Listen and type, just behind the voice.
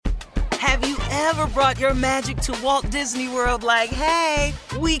Have you ever brought your magic to Walt Disney World like, hey,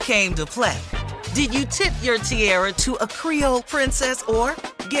 we came to play? Did you tip your tiara to a Creole princess or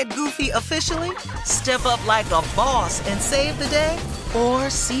get goofy officially? Step up like a boss and save the day? Or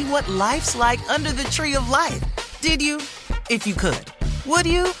see what life's like under the tree of life? Did you? If you could. Would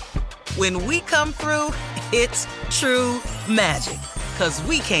you? When we come through, it's true magic. 'Cause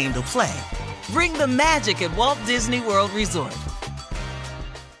we came to play. Bring the magic at Walt Disney World Resort.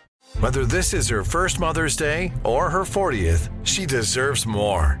 Whether this is her first Mother's Day or her 40th, she deserves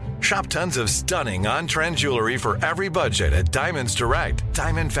more. Shop tons of stunning on-trend jewelry for every budget at Diamonds Direct.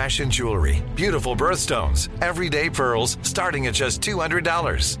 Diamond fashion jewelry, beautiful birthstones, everyday pearls starting at just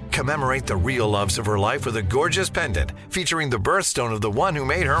 $200. Commemorate the real loves of her life with a gorgeous pendant featuring the birthstone of the one who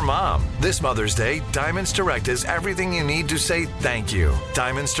made her mom. This Mother's Day, Diamonds Direct is everything you need to say thank you.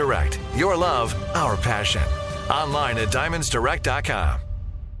 Diamonds Direct, your love, our passion. Online at diamondsdirect.com.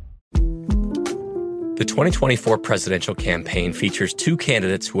 The 2024 presidential campaign features two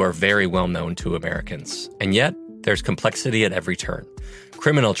candidates who are very well known to Americans. And yet, there's complexity at every turn.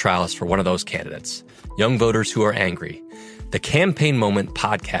 Criminal trials for one of those candidates. Young voters who are angry. The Campaign Moment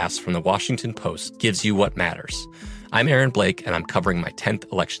podcast from the Washington Post gives you what matters. I'm Aaron Blake, and I'm covering my 10th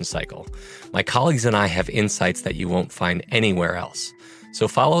election cycle. My colleagues and I have insights that you won't find anywhere else. So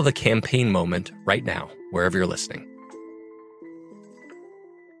follow The Campaign Moment right now, wherever you're listening.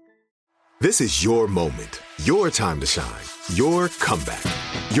 This is your moment, your time to shine, your comeback.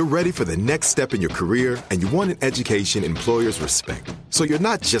 You're ready for the next step in your career, and you want an education employers respect. So you're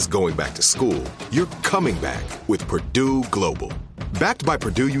not just going back to school, you're coming back with Purdue Global. Backed by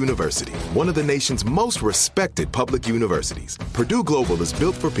Purdue University, one of the nation's most respected public universities, Purdue Global is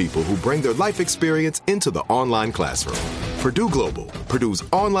built for people who bring their life experience into the online classroom. Purdue Global, Purdue's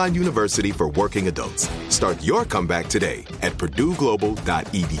online university for working adults. Start your comeback today at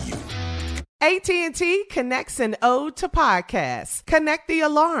purdueglobal.edu. AT&T connects an ode to podcasts. Connect the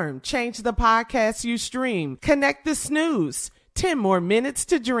alarm. Change the podcast you stream. Connect the snooze. 10 more minutes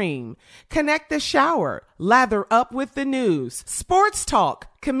to dream. Connect the shower. Lather up with the news. Sports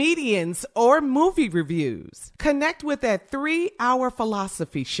talk, comedians, or movie reviews. Connect with that 3-hour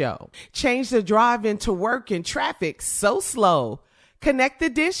philosophy show. Change the drive into work in traffic so slow. Connect the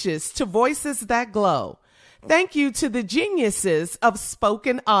dishes to voices that glow. Thank you to the geniuses of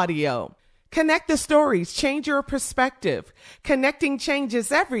spoken audio. Connect the stories, change your perspective. Connecting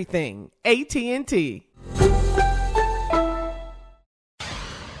changes everything. AT&T. All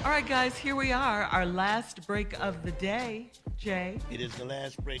right, guys, here we are, our last break of the day. Jay? It is the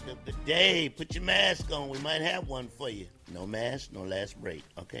last break of the day. Put your mask on. We might have one for you. No mask, no last break.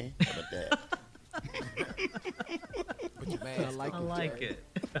 Okay? How about that? Put your mask on. I like it.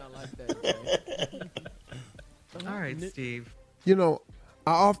 I like that, Jay. All right, Steve. You know,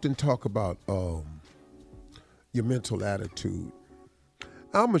 I often talk about your mental attitude.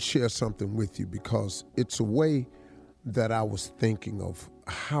 I'm going to share something with you because it's a way that I was thinking of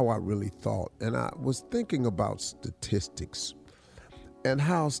how I really thought. And I was thinking about statistics and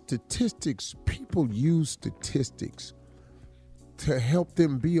how people use statistics to help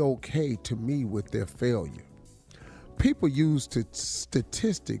them be okay, to me, with their failure. People use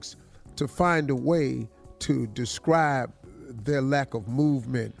statistics to find a way to describe their lack of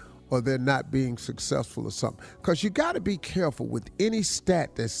movement or they're not being successful or something. Because you got to be careful with any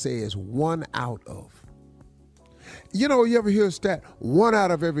stat that says 1 out of. You know, you ever hear a stat? 1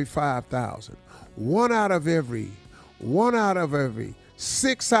 out of every 5,000. 1 out of every.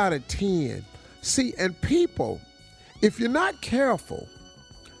 6 out of 10. See, and people, if you're not careful,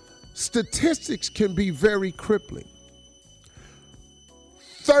 statistics can be very crippling.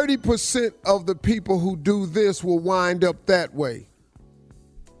 30% of the people who do this will wind up that way.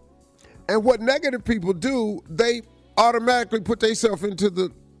 And what negative people do, they automatically put themselves into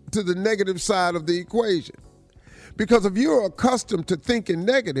the negative side of the equation. Because if you're accustomed to thinking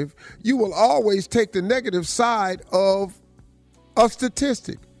negative, you will always take the negative side of a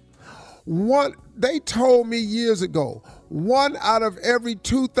statistic. They told me years ago, 1 out of every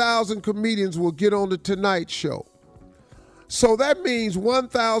 2,000 comedians will get on the Tonight Show. So that means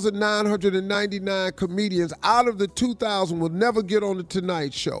 1,999 comedians out of the 2,000 will never get on the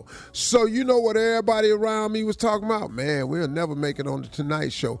Tonight Show. So you know what everybody around me was talking about? Man, we'll never make it on the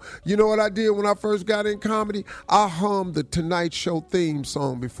Tonight Show. You know what I did when I first got in comedy? I hummed the Tonight Show theme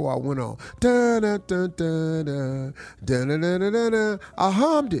song before I went on. Da-da-da-da-da, da-da-da-da-da. I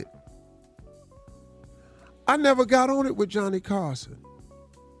hummed it. I never got on it with Johnny Carson.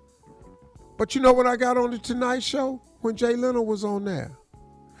 But you know when I got on the Tonight Show? When Jay Leno was on there.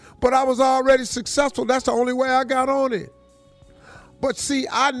 But I was already successful. That's the only way I got on it. But see,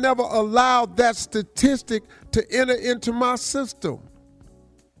 I never allowed that statistic to enter into my system.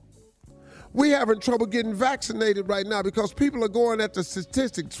 We having trouble getting vaccinated right now because people are going at the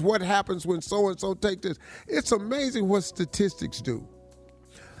statistics. What happens when so-and-so take this? It's amazing what statistics do.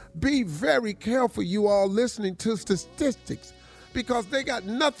 Be very careful, you all listening to statistics, because they got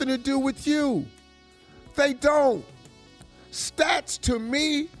nothing to do with you. They don't. Stats to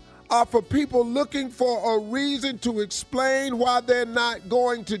me are for people looking for a reason to explain why they're not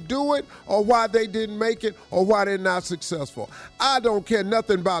going to do it or why they didn't make it or why they're not successful. I don't care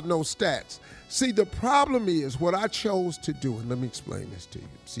nothing about no stats. See, the problem is what I chose to do, and let me explain this to you,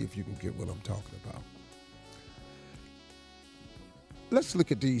 see if you can get what I'm talking about. Let's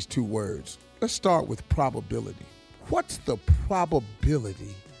look at these two words. Let's start with probability. What's the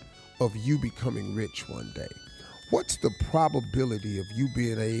probability of you becoming rich one day? What's the probability of you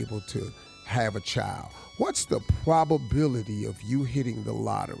being able to have a child? What's the probability of you hitting the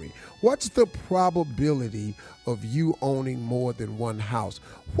lottery? What's the probability of you owning more than one house?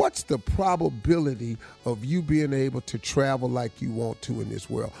 What's the probability of you being able to travel like you want to in this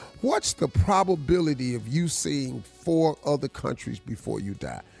world? What's the probability of you seeing 4 other countries before you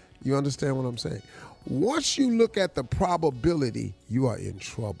die? You understand what I'm saying? Once you look at the probability, you are in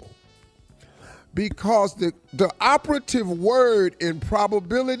trouble. Because the operative word in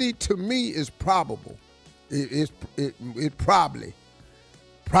probability to me is probable. It probably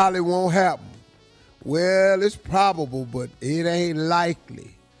won't happen. Well, it's probable, but it ain't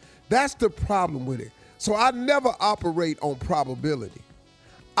likely. That's the problem with it. So I never operate on probability.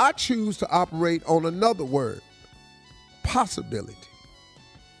 I choose to operate on another word, possibility.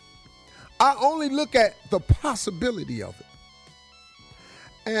 I only look at the possibility of it.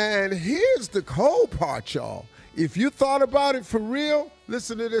 And here's the cold part, y'all. If you thought about it for real,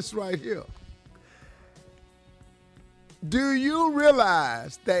 listen to this right here. Do you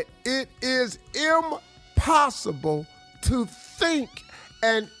realize that it is impossible to think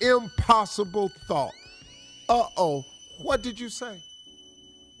an impossible thought? Uh-oh, what did you say?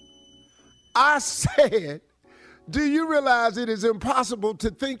 I said, do you realize it is impossible to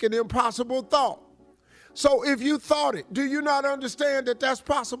think an impossible thought? So if you thought it, do you not understand that that's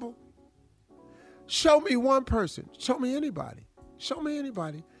possible? Show me one person, show me anybody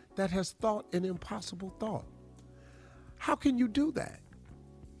that has thought an impossible thought. How can you do that?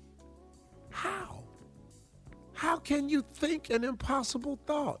 How? How can you think an impossible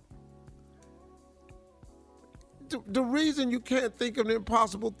thought? The reason you can't think of an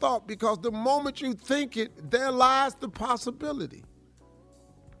impossible thought, because the moment you think it, there lies the possibility.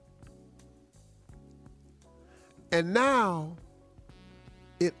 And now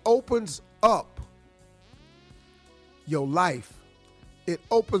it opens up your life. It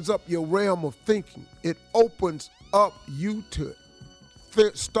opens up your realm of thinking. It opens up you to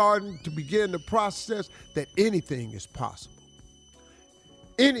starting to begin the process that anything is possible.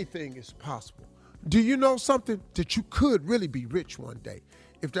 Anything is possible. Do you know something? That you could really be rich one day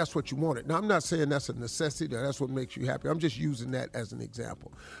if that's what you wanted. Now, I'm not saying that's a necessity or that's what makes you happy. I'm just using that as an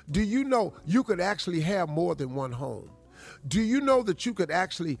example. Do you know you could actually have more than one home? Do you know that you could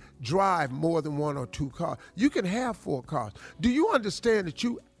actually drive more than 1 or 2 cars? You can have 4 cars. Do you understand that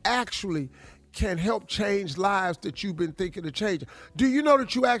you actually can help change lives that you've been thinking of changing? Do you know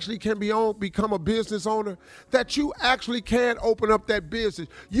that you actually can become a business owner? That you actually can open up that business?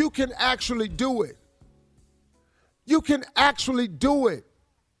 You can actually do it. You can actually do it.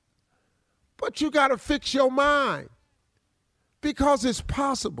 But you got to fix your mind, because it's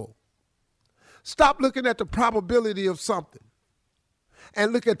possible. Stop looking at the probability of something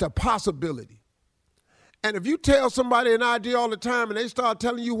and look at the possibility. And if you tell somebody an idea all the time and they start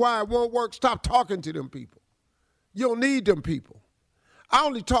telling you why it won't work, stop talking to them people. You don't need them people. I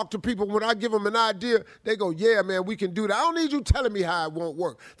only talk to people when I give them an idea, they go, yeah, man, we can do that. I don't need you telling me how it won't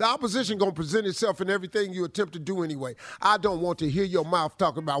work. The opposition going to present itself in everything you attempt to do anyway. I don't want to hear your mouth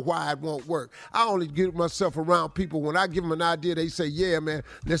talking about why it won't work. I only get myself around people when I give them an idea, they say, yeah, man,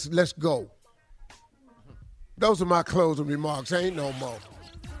 let's go. Those are my closing remarks. Ain't no more.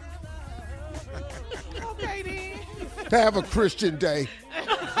 Okay, then. Have a Christian day.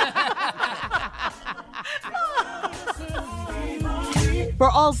 For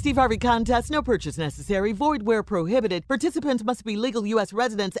all Steve Harvey contests, no purchase necessary, void where prohibited. Participants must be legal U.S.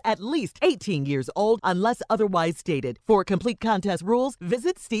 residents at least 18 years old unless otherwise stated. For complete contest rules,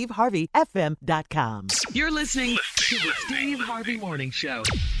 visit SteveHarveyFM.com. You're listening to the Steve Harvey Morning Show.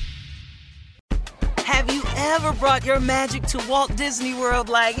 Have you ever brought your magic to Walt Disney World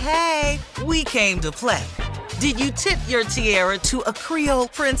like, hey, we came to play? Did you tip your tiara to a Creole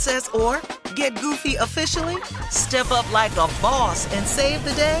princess or Get goofy officially? Step up like a boss and save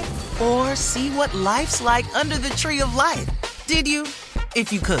the day? Or see what life's like under the tree of life? Did you?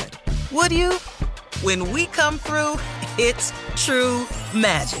 If you could. Would you? When we come through, it's true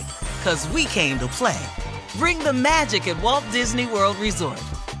magic. 'Cause we came to play. Bring the magic at Walt Disney World Resort.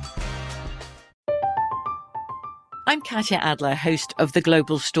 I'm Katya Adler, host of The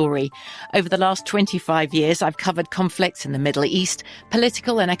Global Story. Over the last 25 years, I've covered conflicts in the Middle East,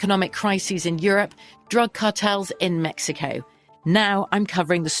 political and economic crises in Europe, drug cartels in Mexico. Now I'm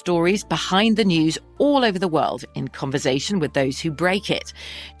covering the stories behind the news all over the world in conversation with those who break it.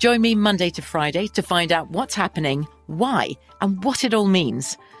 Join me Monday to Friday to find out what's happening, why, and what it all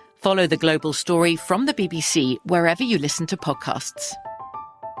means. Follow The Global Story from the BBC wherever you listen to podcasts.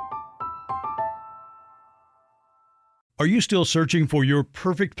 Are you still searching for your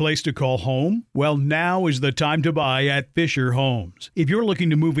perfect place to call home? Well, now is the time to buy at Fisher Homes. If you're looking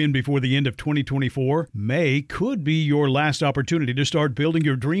to move in before the end of 2024, May could be your last opportunity to start building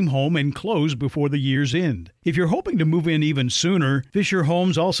your dream home and close before the year's end. If you're hoping to move in even sooner, Fisher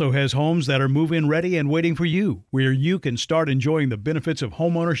Homes also has homes that are move-in ready and waiting for you, where you can start enjoying the benefits of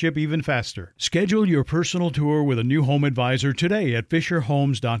homeownership even faster. Schedule your personal tour with a new home advisor today at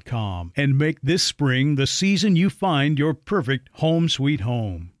FisherHomes.com and make this spring the season you find your perfect home sweet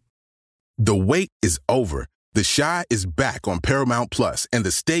home. The wait is over. The Chi is back on Paramount Plus, and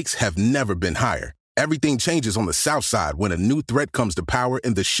the stakes have never been higher. Everything changes on the South Side when a new threat comes to power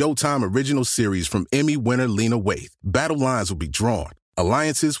in the Showtime original series from Emmy winner Lena Waithe. Battle lines will be drawn,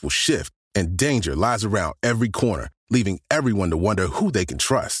 alliances will shift, and danger lies around every corner, leaving everyone to wonder who they can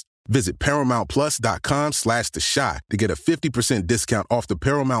trust. Visit ParamountPlus.com/The Chi to get a 50% discount off the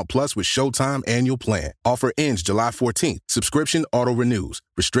Paramount Plus with Showtime annual plan. Offer ends July 14th. Subscription auto-renews.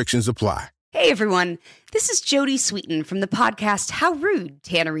 Restrictions apply. Hey, everyone. This is Jodie Sweetin from the podcast How Rude,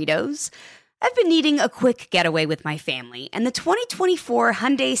 Tanneritos. I've been needing a quick getaway with my family, and the 2024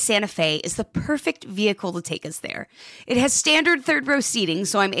 Hyundai Santa Fe is the perfect vehicle to take us there. It has standard third-row seating,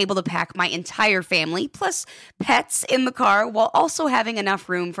 so I'm able to pack my entire family, plus pets, in the car, while also having enough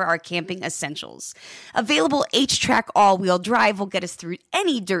room for our camping essentials. Available H-Track all-wheel drive will get us through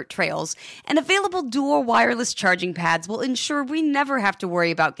any dirt trails, and available dual wireless charging pads will ensure we never have to worry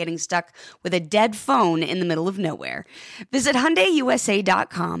about getting stuck with a dead phone in the middle of nowhere. Visit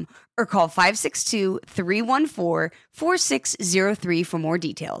HyundaiUSA.com or call 562-314-4603 for more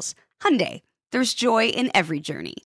details. Hyundai, there's joy in every journey.